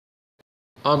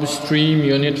Upstream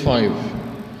Unit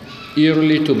 5.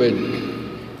 Early to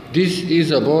bed. This is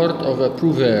a part of a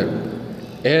proverb.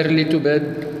 Early to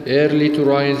bed, early to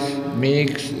rise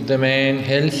makes the man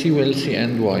healthy, wealthy,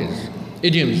 and wise.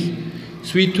 Idioms.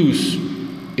 Sweet tooth.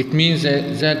 It means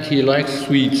that he likes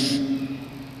sweets.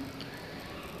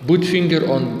 Put finger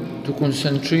on, to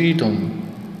concentrate on,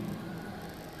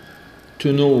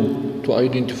 to know, to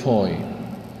identify.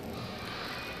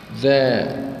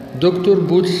 The doctor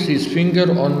puts his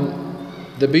finger on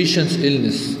the patient's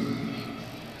illness.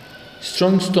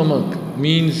 Strong stomach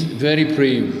means very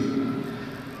brave.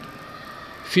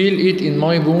 Feel it in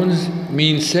my bones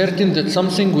means certain that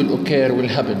something will occur, will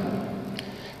happen.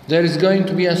 There is going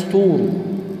to be a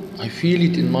storm. I feel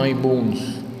it in my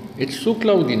bones. It's so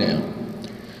cloudy now.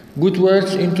 Put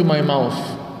words into my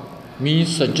mouth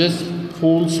means suggest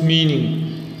false meaning.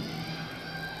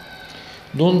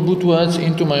 Don't put words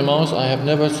into my mouth, I have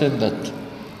never said that.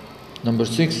 Number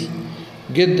 6,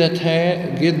 get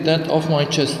that off my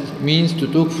chest means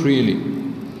to talk freely,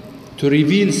 to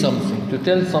reveal something, to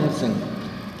tell something.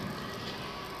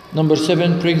 Number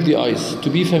 7, break the ice, to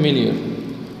be familiar.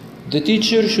 The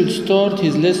teacher should start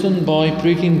his lesson by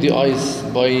breaking the ice,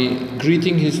 by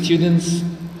greeting his students,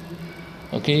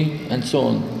 okay, and so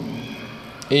on.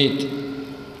 8,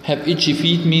 have itchy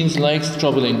feet means likes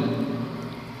troubling.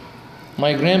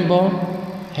 My grandpa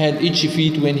had itchy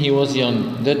feet when he was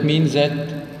young. That means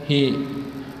that he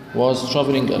was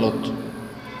traveling a lot.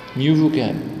 New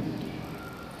vocab.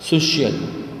 Social.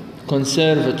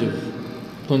 Conservative.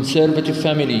 Conservative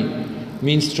family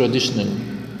means traditional.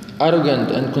 Arrogant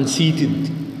and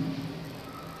conceited.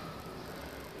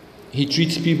 He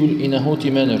treats people in a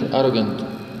haughty manner. Arrogant.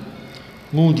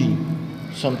 Moody.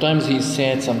 Sometimes he is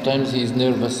sad, sometimes he is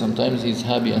nervous, sometimes he is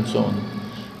happy, and so on.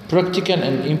 Practical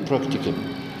and impractical,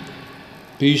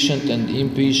 patient and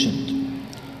impatient,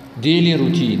 daily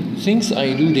routine, things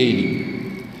I do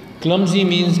daily. Clumsy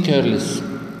means careless,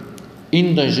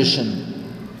 indigestion.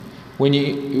 When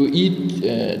you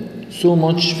eat so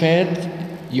much fat,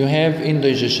 you have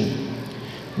indigestion.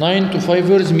 9 to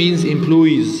 5ers means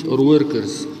employees or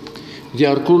workers. They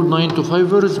are called 9 to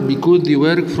 5ers because they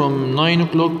work from 9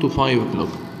 o'clock to 5 o'clock.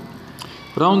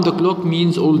 Round the clock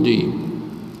means all day.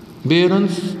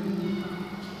 Parents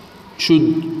should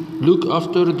look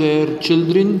after their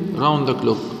children round the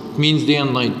clock. It means day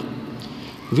and night.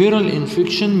 Viral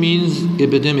infection means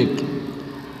epidemic.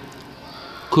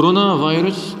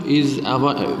 Coronavirus is a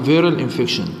viral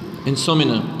infection.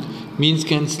 Insomnia means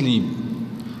can't sleep.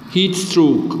 Heat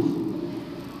stroke.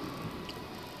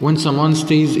 When someone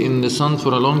stays in the sun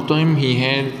for a long time, he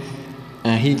had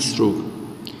a heat stroke.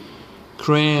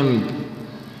 Cramp.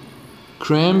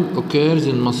 Cramp occurs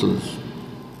in muscles.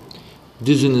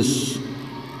 Dizziness.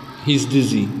 He's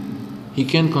dizzy. He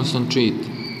can't concentrate.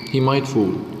 He might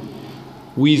fall.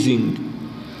 Wheezing.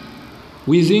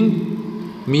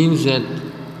 Wheezing means that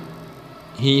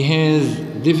he has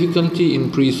difficulty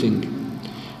in breathing.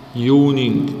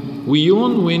 Yawning. We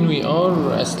yawn when we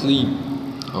are asleep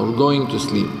or going to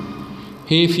sleep.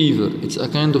 Hay fever. It's a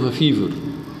kind of a fever.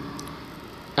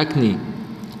 Acne.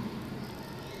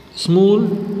 Small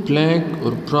black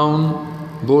or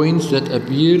brown points that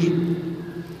appear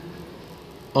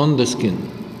on the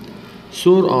skin.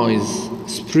 Sore eyes,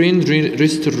 sprained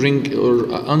wrist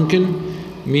or ankle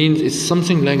means it's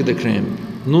something like the cramp.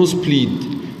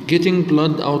 Nosebleed, getting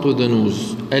blood out of the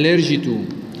nose. Allergy to.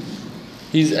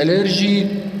 He's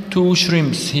allergic to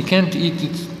shrimps. He can't eat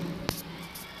it